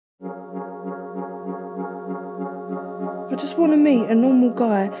just want to meet a normal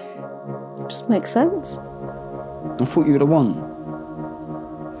guy. Just makes sense. I thought you were the one.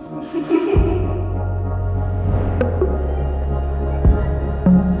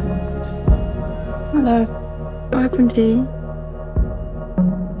 Hello. What happened to you?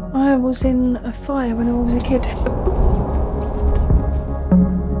 I was in a fire when I was a kid.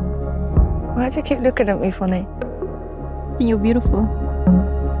 Why do you keep looking at me funny? You're beautiful.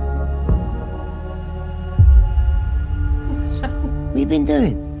 What have you been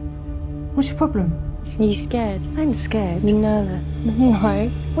doing? What's your problem? Are you scared? I ain't scared. You nervous? No.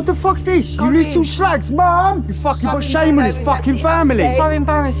 What the fuck's this? You little slags, Mum! You fucking got shame on this fucking family! It's so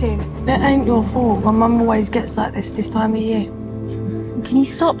embarrassing. It ain't your fault. My mum always gets like this time of year. Can you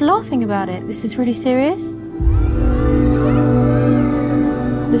stop laughing about it? This is really serious.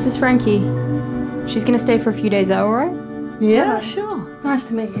 This is Frankie. She's gonna stay for a few days. Is that all right? Yeah, sure. Nice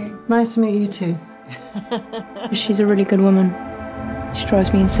to meet you. Nice to meet you too. She's a really good woman. She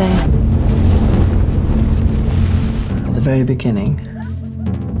drives me insane. At the very beginning,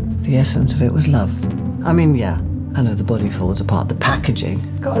 the essence of it was love. I mean, yeah, I know the body falls apart, the packaging.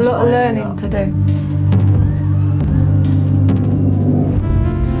 Got a lot of learning to do.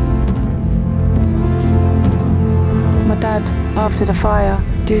 My dad, after the fire,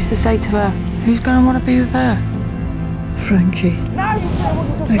 used to say to her, who's going to want to be with her? Frankie, let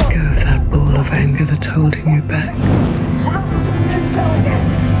go of that ball of anger that's holding you back.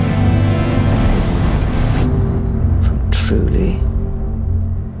 From truly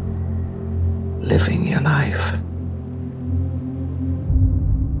living your life.